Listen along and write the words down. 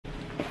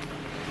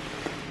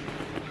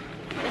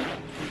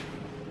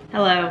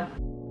Hello.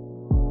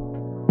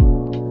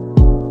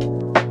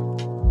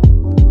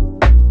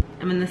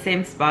 I'm in the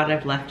same spot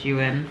I've left you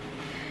in.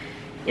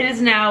 It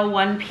is now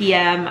 1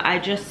 p.m. I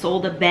just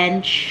sold a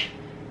bench.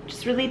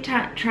 Just really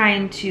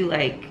trying to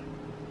like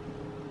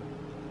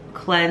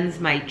cleanse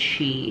my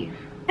chi.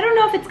 I don't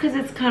know if it's because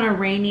it's kind of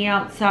rainy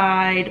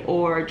outside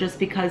or just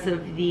because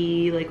of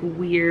the like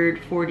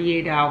weird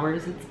 48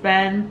 hours it's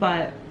been,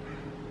 but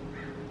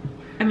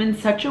I'm in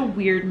such a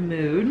weird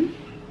mood.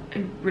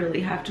 I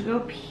really have to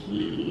go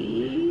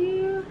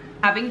pee.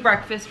 Having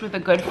breakfast with a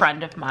good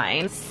friend of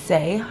mine.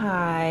 Say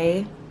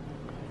hi.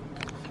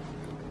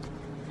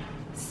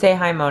 Say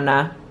hi,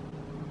 Mona.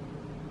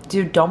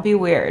 Dude, don't be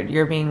weird.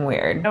 You're being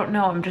weird. I don't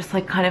know, I'm just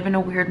like kind of in a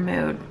weird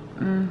mood.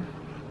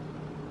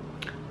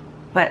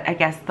 But I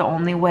guess the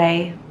only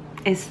way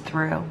is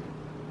through.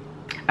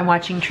 I'm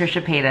watching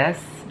Trisha Paytas.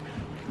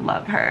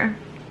 Love her.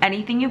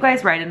 Anything you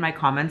guys write in my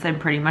comments, I'm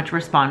pretty much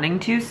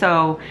responding to.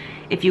 So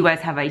if you guys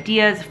have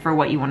ideas for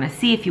what you want to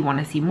see, if you want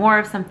to see more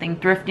of something,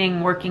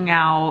 thrifting, working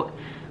out,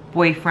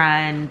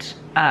 boyfriend,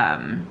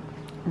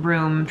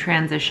 room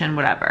transition,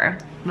 whatever,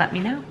 let me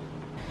know.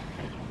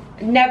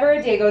 Never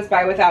a day goes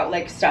by without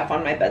like stuff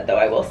on my bed though,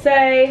 I will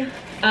say.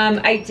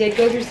 I did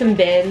go through some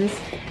bins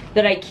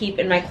that I keep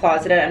in my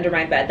closet under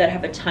my bed that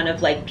have a ton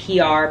of like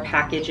PR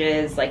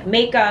packages, like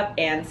makeup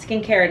and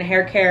skincare and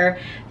hair care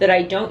that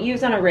I don't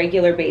use on a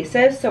regular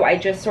basis. So I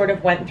just sort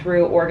of went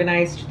through,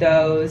 organized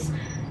those.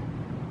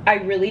 I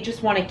really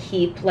just want to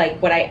keep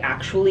like what I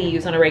actually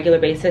use on a regular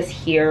basis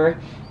here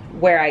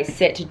where I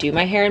sit to do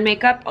my hair and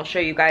makeup. I'll show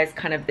you guys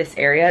kind of this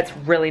area. It's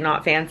really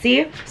not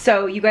fancy.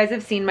 So you guys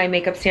have seen my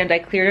makeup stand. I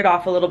cleared it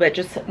off a little bit,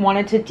 just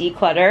wanted to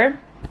declutter.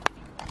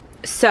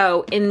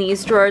 So in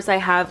these drawers, I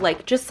have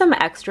like just some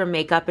extra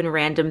makeup and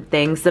random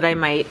things that I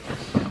might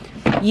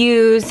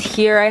use.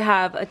 Here I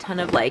have a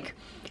ton of like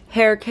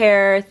hair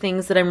care,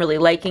 things that I'm really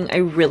liking. I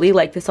really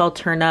like this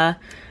Alterna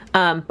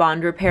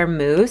Bond Repair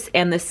Mousse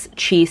and this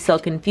Chi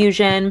Silk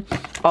Infusion.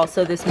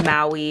 Also this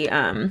Maui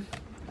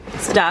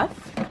stuff.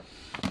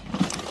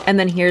 And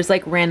then here's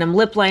like random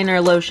lip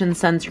liner, lotion,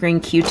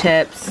 sunscreen,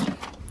 Q-tips.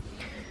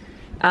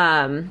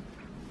 And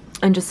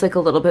just like a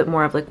little bit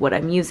more of like what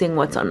I'm using,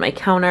 what's on my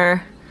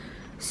counter.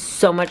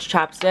 So much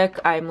chapstick.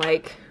 I'm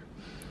like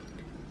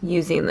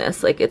using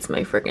this like it's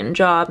my freaking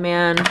job,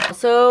 man.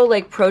 Also,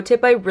 like pro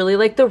tip, I really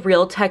like the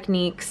Real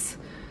Techniques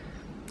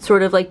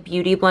sort of like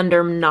beauty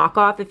blender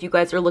knockoff. If you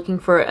guys are looking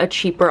for a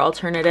cheaper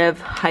alternative,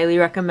 highly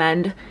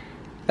recommend.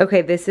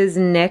 Okay, this is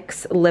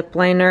NYX lip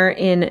liner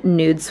in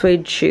Nude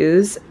Suede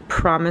Shoes.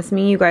 Promise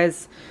me you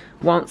guys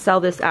won't sell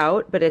this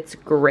out, but it's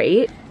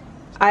great.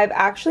 I've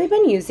actually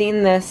been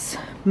using this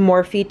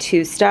Morphe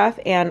 2 stuff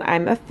and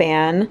I'm a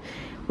fan.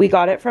 We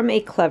got it from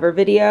a Clever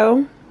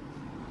video.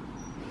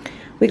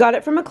 We got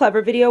it from a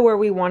Clever video where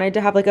we wanted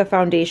to have like a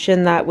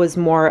foundation that was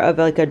more of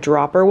like a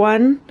dropper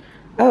one.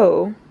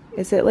 Oh,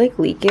 is it like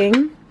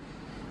leaking?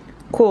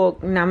 Cool,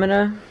 now I'm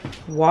gonna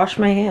wash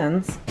my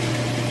hands.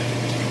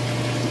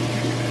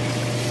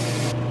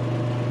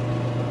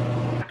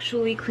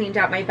 Actually cleaned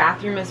out my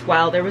bathroom as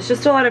well. There was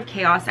just a lot of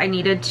chaos. I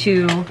needed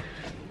to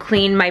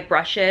clean my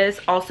brushes.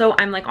 Also,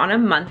 I'm like on a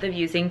month of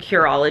using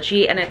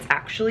Curology and it's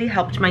actually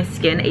helped my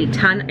skin a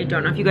ton. I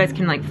don't know if you guys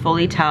can like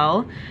fully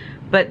tell,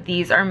 but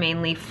these are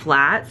mainly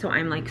flat, so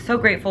I'm like so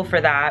grateful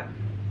for that.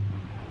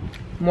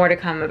 More to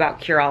come about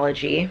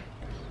Curology.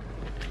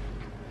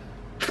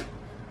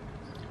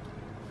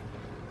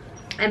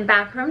 I'm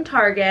back from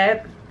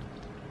Target.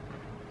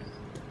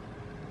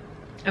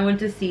 I went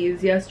to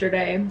See's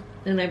yesterday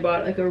and I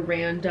bought like a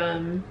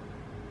random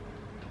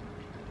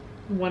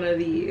one of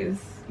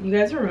these. You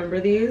guys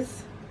remember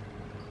these?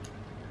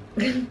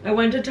 I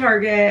went to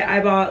Target, I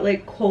bought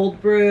like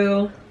cold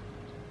brew,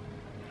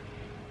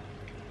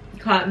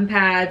 cotton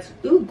pads,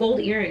 ooh, gold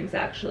earrings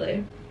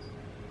actually.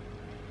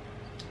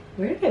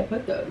 Where did I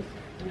put those?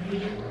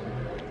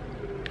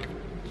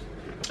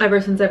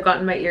 Ever since I've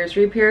gotten my ears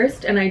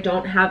re-pierced and I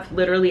don't have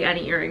literally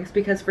any earrings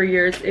because for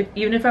years,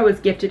 even if I was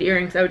gifted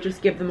earrings, I would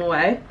just give them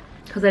away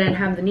because I didn't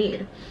have the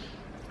need.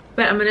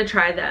 But I'm gonna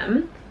try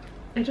them.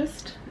 I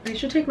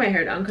should take my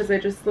hair down because I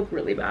just look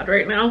really bad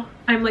right now.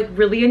 I'm like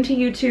really into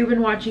YouTube and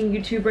watching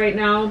YouTube right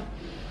now.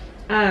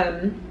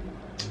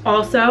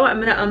 Also, I'm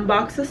gonna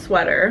unbox a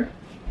sweater.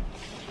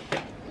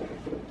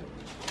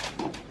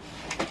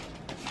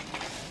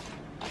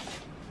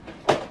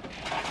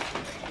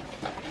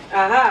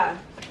 Aha!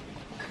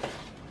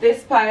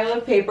 This pile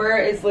of paper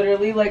is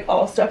literally like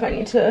all stuff I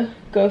need to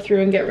go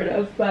through and get rid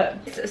of, but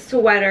it's a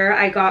sweater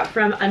I got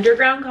from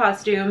Underground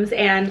Costumes,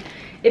 and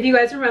if you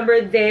guys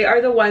remember, they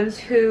are the ones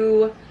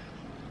who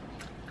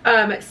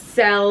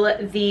sell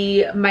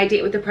the My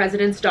Date with the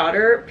President's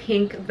Daughter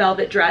pink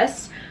velvet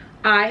dress.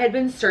 I had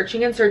been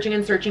searching and searching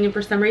and searching, and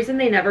for some reason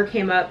they never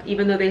came up,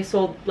 even though they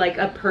sold like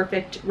a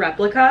perfect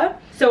replica.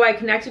 So I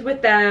connected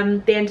with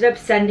them. They ended up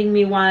sending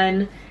me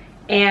one,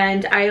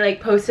 and I like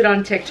posted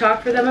on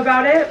TikTok for them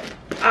about it.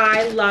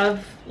 I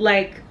love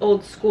like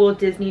old school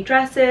Disney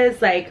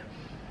dresses, like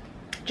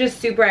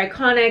just super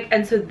iconic.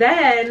 And so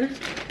then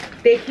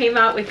they came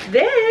out with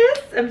this.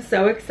 I'm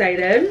so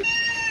excited.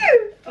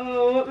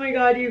 Oh my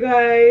God, you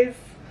guys.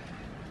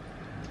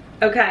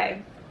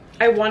 Okay,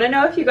 I wanna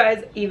know if you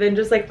guys even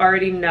just like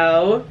already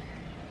know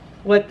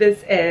what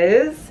this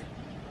is.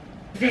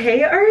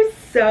 They are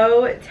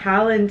so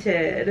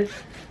talented.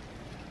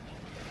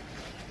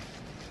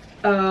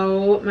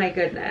 Oh my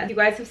goodness. You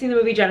guys have seen the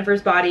movie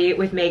Jennifer's Body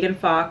with Megan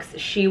Fox.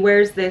 She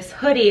wears this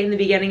hoodie in the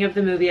beginning of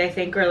the movie, I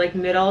think, or like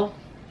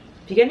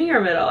beginning or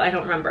middle, I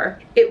don't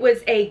remember. It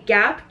was a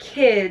Gap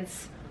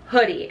Kids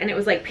hoodie and it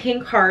was like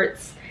pink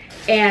hearts,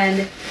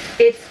 and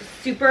it's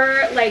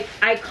super like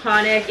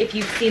iconic. If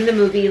you've seen the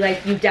movie,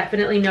 like you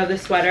definitely know the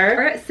sweater.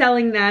 We're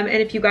selling them, and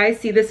if you guys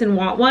see this and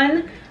want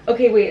one,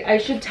 okay, wait, I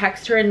should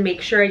text her and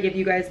make sure I give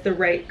you guys the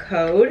right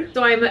code.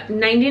 So I'm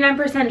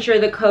 99% sure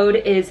the code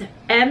is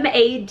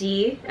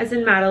MAD, as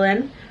in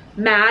Madeline,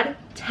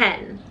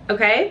 MAD10,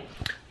 okay?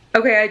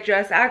 Okay, I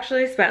just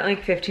actually spent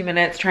like 15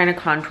 minutes trying to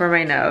contour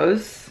my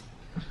nose.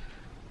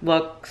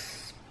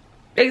 Looks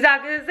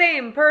exactly the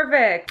same,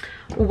 perfect.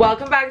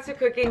 Welcome back to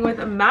Cooking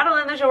with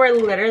Madeline, the show where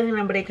literally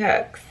nobody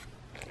cooks.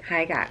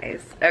 Hi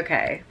guys,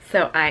 okay,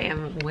 so I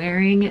am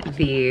wearing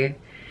the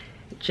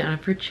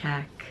Jennifer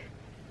Check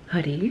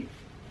hoodie,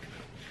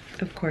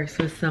 of course,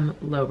 with some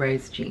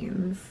low-rise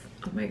jeans.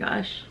 Oh my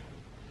gosh.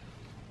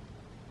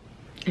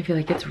 I feel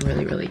like it's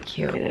really, really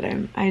cute.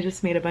 I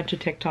just made a bunch of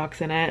TikToks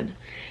in it,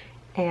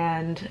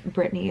 and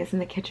Brittany is in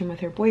the kitchen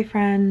with her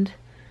boyfriend.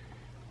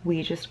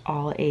 We just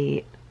all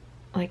ate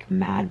like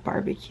mad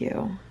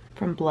barbecue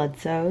from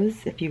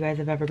Bloodso's. If you guys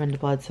have ever been to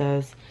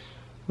Bloodso's,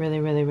 really,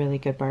 really, really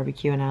good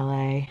barbecue in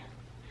LA.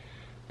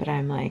 But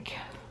I'm like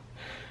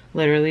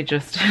literally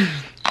just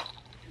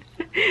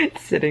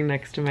sitting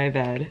next to my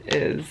bed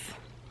is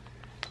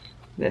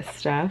this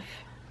stuff.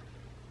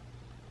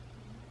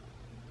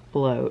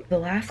 Bloat. The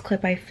last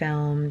clip I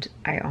filmed,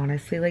 I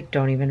honestly like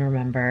don't even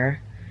remember.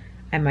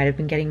 I might have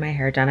been getting my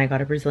hair done. I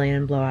got a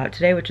Brazilian blowout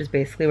today, which is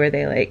basically where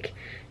they like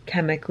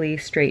chemically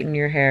straighten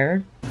your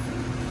hair.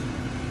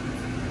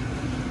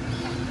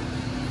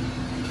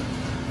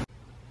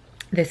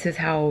 This is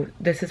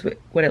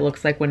what it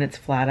looks like when it's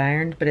flat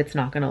ironed, but it's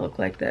not gonna look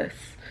like this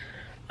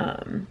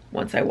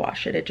once I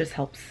wash it. It just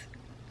helps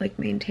like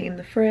maintain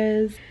the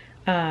frizz.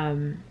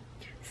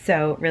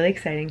 So really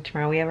exciting.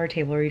 Tomorrow we have our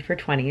table read for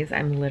 20s.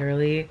 I'm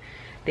literally,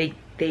 they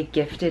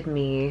gifted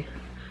me,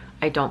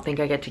 I don't think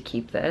I get to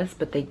keep this,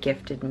 but they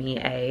gifted me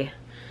a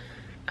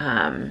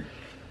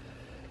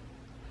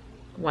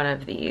one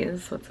of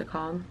these, what's it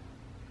called,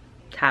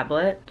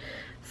 tablet.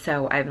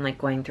 So I'm like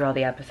going through all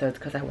the episodes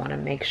because I want to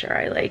make sure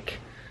I like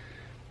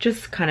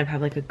just kind of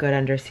have like a good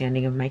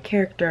understanding of my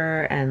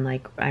character, and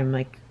like I'm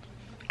like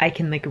I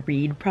can like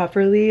read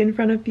properly in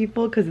front of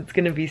people, because it's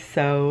gonna be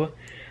so,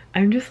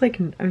 I'm just like,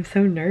 I'm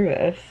so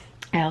nervous.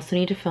 I also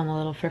need to film a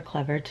little for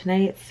Clever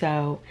tonight,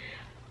 so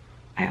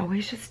I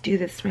always just do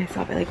this to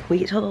myself. I like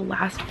wait till the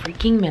last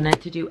freaking minute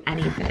to do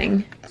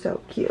anything.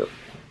 So cute.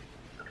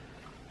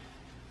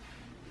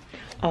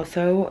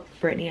 Also,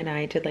 Brittany and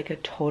I did like a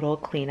total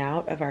clean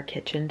out of our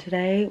kitchen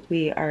today.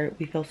 We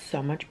feel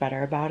so much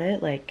better about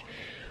it. Like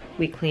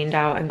we cleaned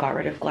out and got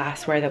rid of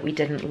glassware that we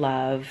didn't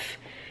love.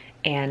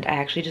 And I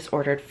actually just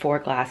ordered 4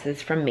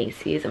 glasses from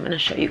Macy's. I'm gonna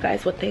show you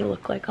guys what they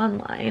look like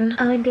online.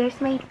 Oh, and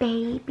there's my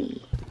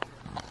baby.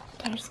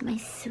 There's my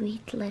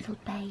sweet little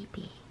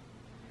baby.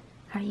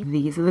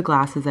 These are the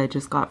glasses I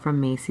just got from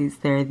Macy's.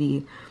 They're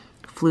the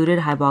fluted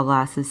highball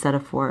glasses, set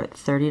of 4 at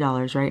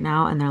 $30 right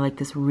now. And they're like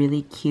this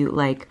really cute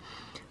like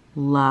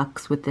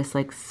luxe with this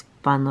like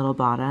fun little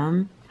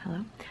bottom.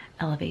 Hello?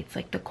 Elevates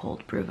like the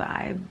cold brew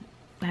vibe.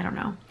 I don't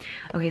know.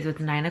 Okay, so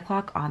it's 9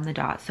 o'clock on the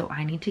dot. So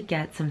I need to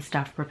get some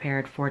stuff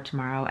prepared for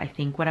tomorrow. I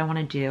think what I want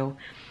to do,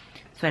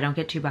 so I don't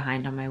get too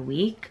behind on my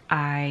week,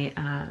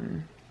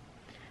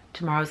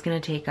 tomorrow's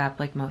going to take up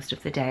like most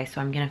of the day. So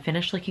I'm going to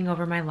finish looking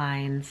over my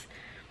lines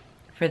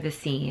for the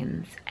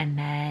scenes, and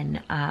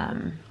then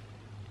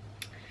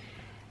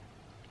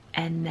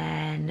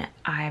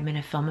I'm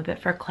gonna film a bit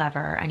for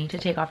Clever. I need to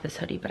take off this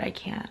hoodie, but I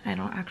can't. I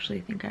don't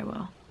actually think I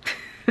will.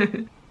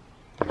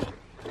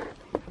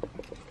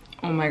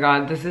 Oh my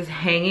god, this is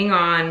hanging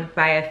on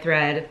by a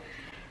thread.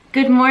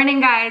 Good morning,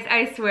 guys.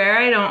 I swear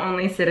I don't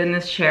only sit in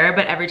this chair,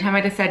 but every time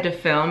I decide to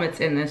film, it's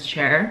in this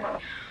chair.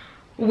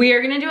 We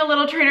are gonna do a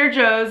little Trader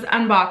Joe's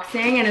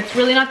unboxing, and it's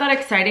really not that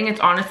exciting.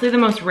 It's honestly the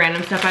most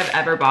random stuff I've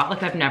ever bought.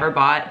 Like, I've never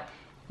bought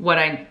what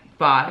I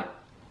bought,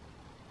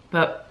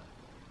 but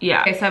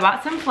yeah. Okay, so I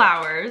bought some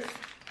flowers,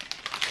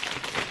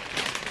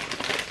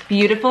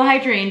 beautiful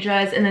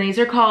hydrangeas, and then these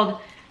are called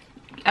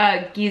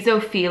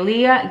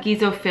Gizophila.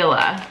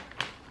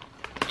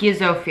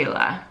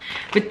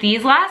 But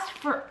these last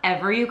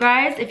forever, you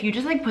guys. If you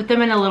just like put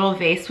them in a little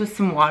vase with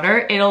some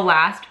water, it'll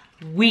last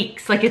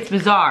weeks. Like, it's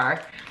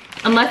bizarre.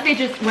 Unless they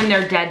just, when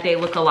they're dead, they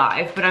look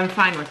alive, but I'm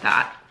fine with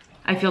that.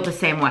 I feel the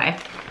same way.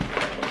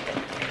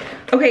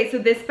 Okay, so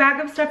this bag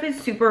of stuff is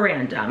super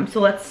random, so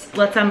let's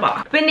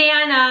unbox.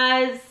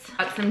 Bananas.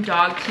 Got some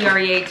dog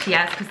TREATS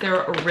because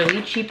they're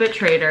really cheap at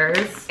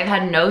Trader's. I've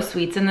had no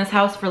sweets in this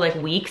house for like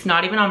weeks,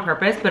 not even on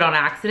purpose, but on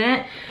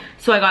accident.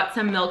 So I got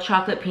some milk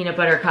chocolate peanut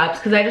butter cups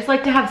because I just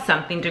like to have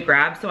something to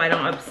grab so I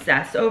don't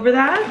obsess over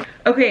that.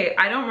 Okay,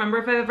 I don't remember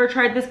if I've ever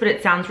tried this, but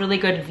it sounds really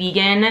good.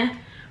 Vegan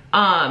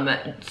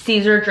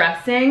Caesar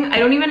dressing. I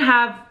don't even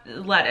have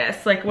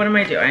lettuce. Like, what am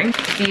I doing?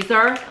 These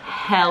are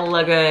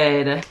hella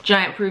good.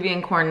 Giant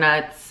Peruvian corn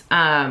nuts,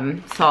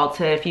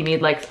 salted if you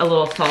need like a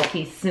little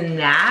salty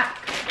snack.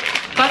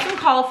 Got some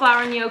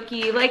cauliflower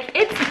gnocchi. Like,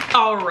 it's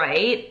all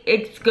right.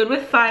 It's good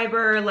with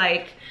fiber.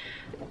 Like,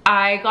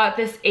 I got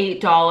this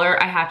 $8.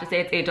 I have to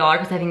say it's $8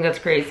 because I think that's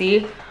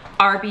crazy.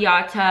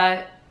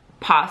 Arrabbiata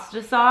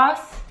pasta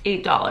sauce.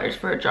 $8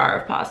 for a jar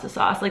of pasta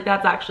sauce. Like,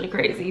 that's actually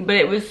crazy, but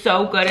it was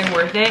so good and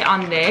worth it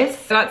on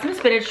this. I got some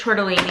spinach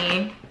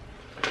tortellini,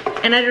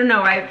 and I don't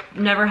know, I've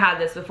never had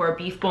this before,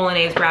 beef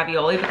bolognese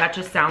ravioli, but that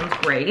just sounds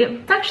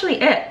great. That's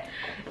actually it.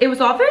 It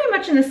was all very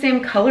much in the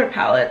same color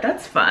palette.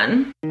 That's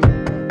fun.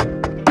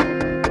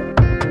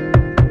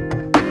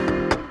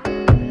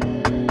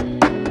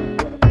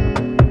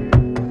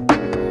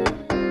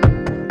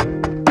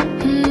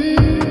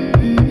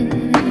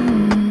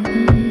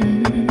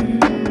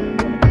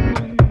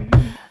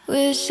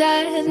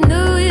 I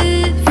knew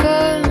it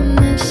from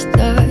the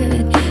start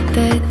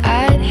that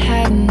I'd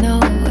have no.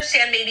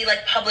 Understand maybe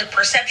like public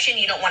perception,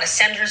 you don't want to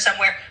send her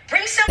somewhere.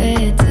 Bring some.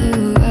 Where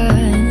to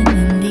run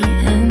in the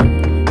end.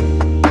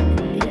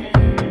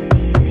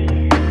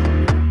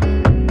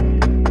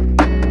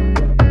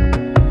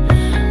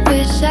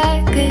 Wish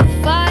I could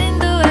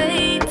find a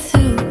way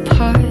to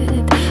part.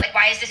 Like,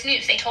 why is this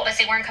news? They told us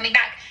they weren't coming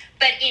back.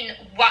 But in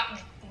what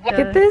Look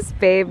at this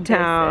babe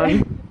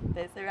town.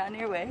 This around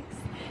your waist.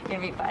 You're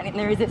gonna be finding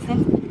the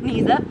resistance.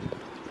 Knees up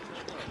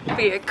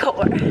for your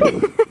core.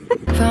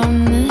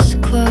 Promise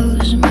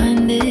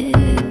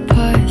close-minded.